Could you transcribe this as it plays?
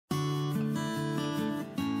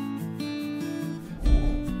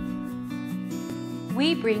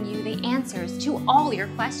we bring you the answers to all your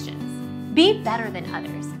questions. Be better than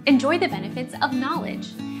others. Enjoy the benefits of knowledge.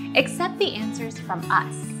 Accept the answers from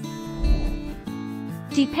us.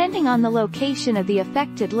 Depending on the location of the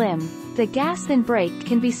affected limb, the gas and brake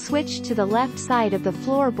can be switched to the left side of the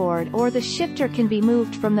floorboard, or the shifter can be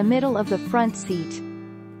moved from the middle of the front seat.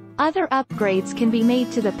 Other upgrades can be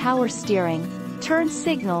made to the power steering, turn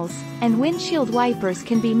signals, and windshield wipers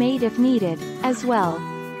can be made if needed, as well.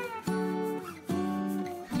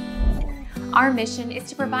 Our mission is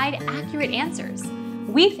to provide accurate answers.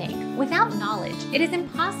 We think without knowledge, it is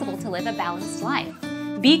impossible to live a balanced life.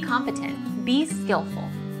 Be competent, be skillful.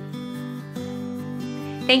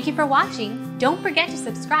 Thank you for watching. Don't forget to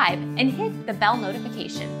subscribe and hit the bell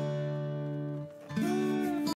notification.